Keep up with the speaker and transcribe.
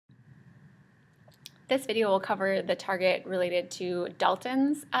This video will cover the target related to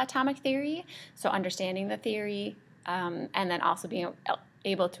Dalton's atomic theory, so understanding the theory and then also being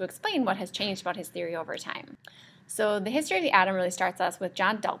able to explain what has changed about his theory over time. So the history of the atom really starts us with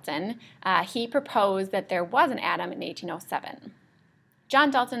John Dalton. He proposed that there was an atom in 1807.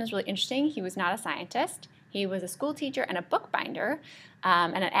 John Dalton is really interesting. He was not a scientist. He was a school teacher and a bookbinder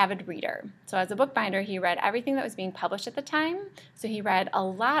and an avid reader. So as a bookbinder, he read everything that was being published at the time. So he read a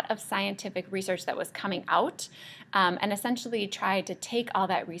lot of scientific research that was coming out and essentially tried to take all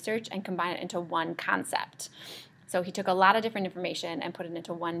that research and combine it into one concept. So he took a lot of different information and put it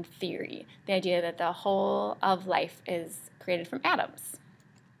into one theory, the idea that the whole of life is created from atoms.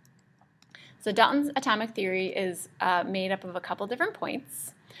 So Dalton's atomic theory is made up of a couple different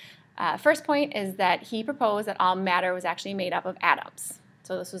points. First point is that he proposed that all matter was actually made up of atoms.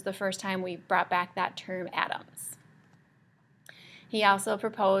 So this was the first time we brought back that term atoms. He also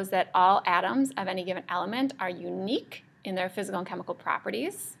proposed that all atoms of any given element are unique in their physical and chemical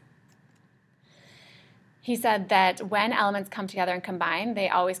properties. He said that when elements come together and combine, they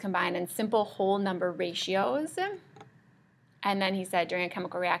always combine in simple whole number ratios. And then he said during a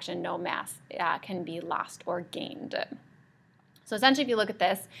chemical reaction, no mass can be lost or gained. So essentially, if you look at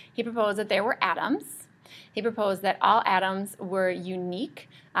this, he proposed that there were atoms. He proposed that all atoms were unique.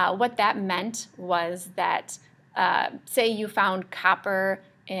 What that meant was that, say you found copper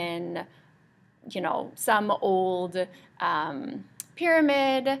in, some old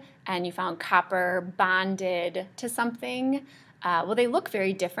pyramid, and you found copper bonded to something. Well, they look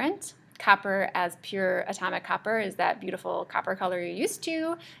very different. Copper as pure atomic copper is that beautiful copper color you're used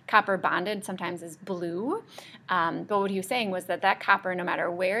to. Copper bonded sometimes is blue. But what he was saying was that copper, no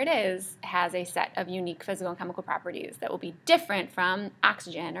matter where it is, has a set of unique physical and chemical properties that will be different from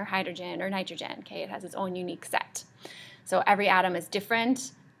oxygen or hydrogen or nitrogen. Okay, it has its own unique set. So every atom is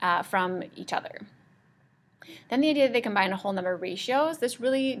different from each other. Then the idea that they combine a whole number of ratios, this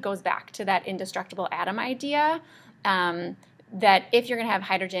really goes back to that indestructible atom idea. That if you're going to have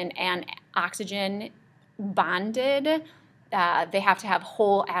hydrogen and oxygen bonded, they have to have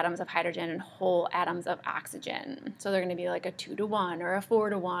whole atoms of hydrogen and whole atoms of oxygen. So they're going to be like a 2-to-1 or a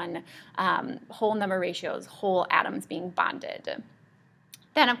 4-to-1, whole number ratios, whole atoms being bonded.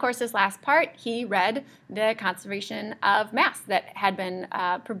 Then, of course, this last part, he read the conservation of mass that had been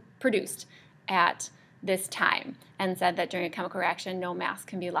produced at this time and said that during a chemical reaction, no mass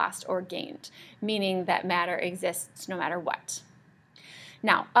can be lost or gained, meaning that matter exists no matter what.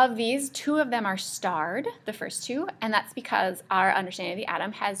 Now, of these, 2 of them are starred, the first 2, and that's because our understanding of the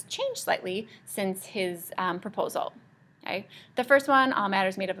atom has changed slightly since his proposal. Okay? The first one, all matter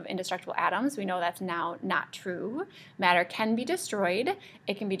is made up of indestructible atoms. We know that's now not true. Matter can be destroyed.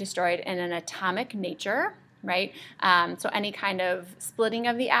 It can be destroyed in an atomic nature. Right? So any kind of splitting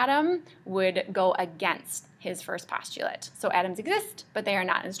of the atom would go against his first postulate. So atoms exist, but they are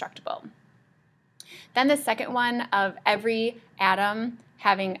not indestructible. Then the second one of every atom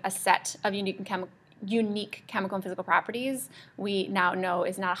having a set of unique chemical and physical properties, we now know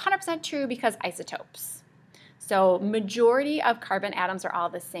is not 100% true because isotopes. So majority of carbon atoms are all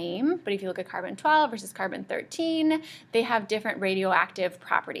the same, but if you look at carbon-12 versus carbon-13, they have different radioactive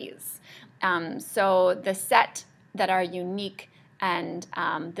properties. So the set that are unique and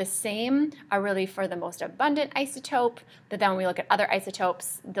the same are really for the most abundant isotope, but then when we look at other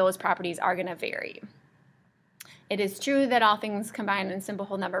isotopes, those properties are going to vary. It is true that all things combine in simple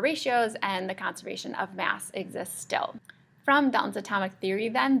whole number ratios and the conservation of mass exists still. From Dalton's atomic theory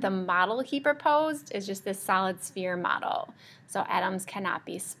then, the model he proposed is just this solid sphere model. So atoms cannot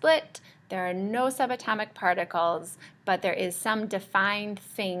be split, there are no subatomic particles, but there is some defined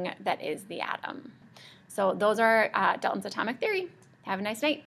thing that is the atom. So those are Dalton's atomic theory. Have a nice night.